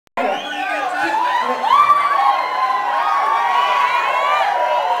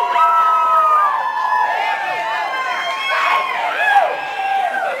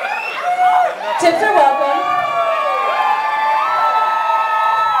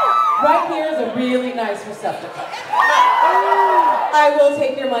Right here is a really nice receptacle. I will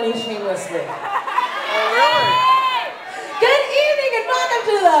take your money shamelessly. Oh, really? Good evening and welcome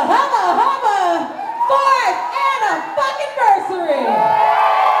to the Hubba Hubba 4th anniversary.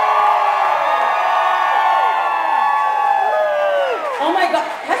 Oh my God,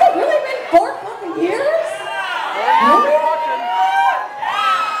 has it really been 4 fucking years? Really?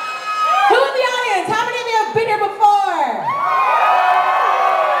 Who in the audience? How many of you have been here before?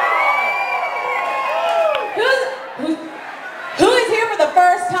 Who is here for the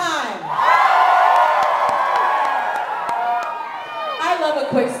first time? I love a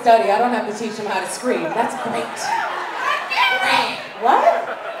quick study. I don't have to teach them how to scream. That's great. What?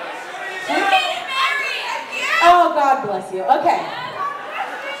 Oh, God bless you. Okay.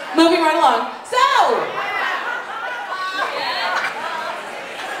 Moving right along. So,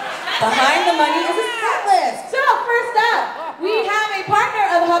 behind the money is a set list. So, first up, we have a partner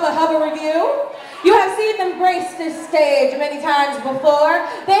of Hubba Hubba Revue. You have seen them grace this stage many times before.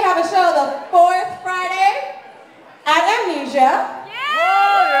 They have a show the 4th Friday at Amnesia.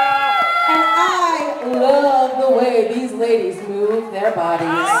 And I love the way these ladies move their bodies.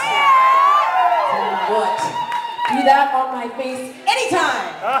 And what? Do that on my face anytime.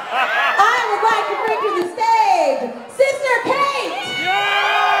 I would like to bring to the stage Sister Kate.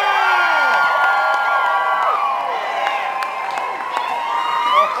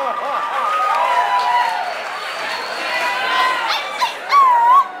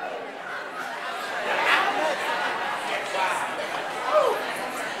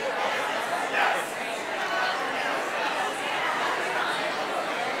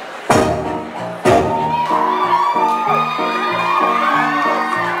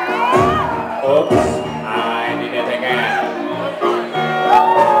 Oops, I did it again.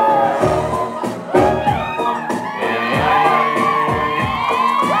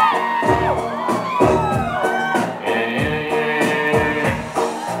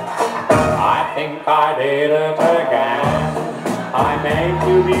 I think I did it again. I made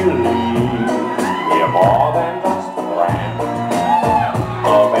you believe we're more than just friends.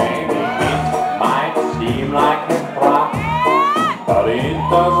 Oh baby, it might seem like a trap, but it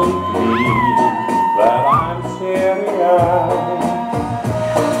doesn't mean that I'm serious.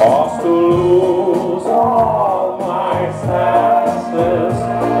 Forced to lose all my senses,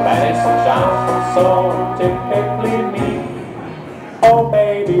 that is just so typically me. Oh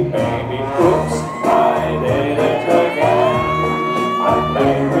baby, baby, oops, I did it again. I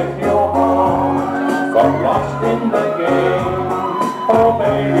played with your heart, got lost in the game. Oh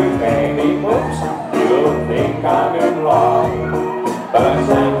baby, baby, oops, you think I'm in love, but I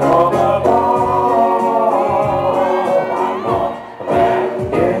stand for the love. I'm not that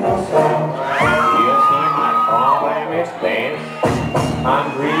innocent. You see, my problem is this: I'm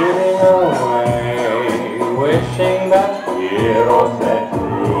dreaming away, wishing that heroes that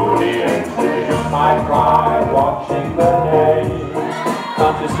truly exist. I cry watching the day.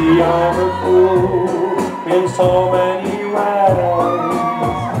 Can't you see I'm a fool in so many ways?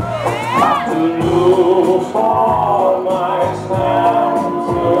 Have to lose all my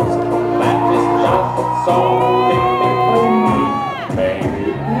senses. That is just so typically me, baby.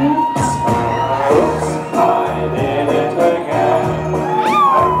 Oops, I did it again.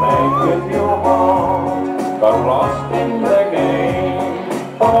 I played with your heart, got lost in the game.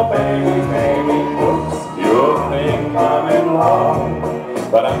 Oh baby, baby, oops, you think I'm in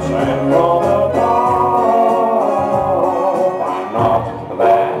love, but I'm sent for the love. I'm not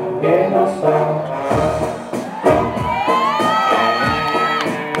that innocent.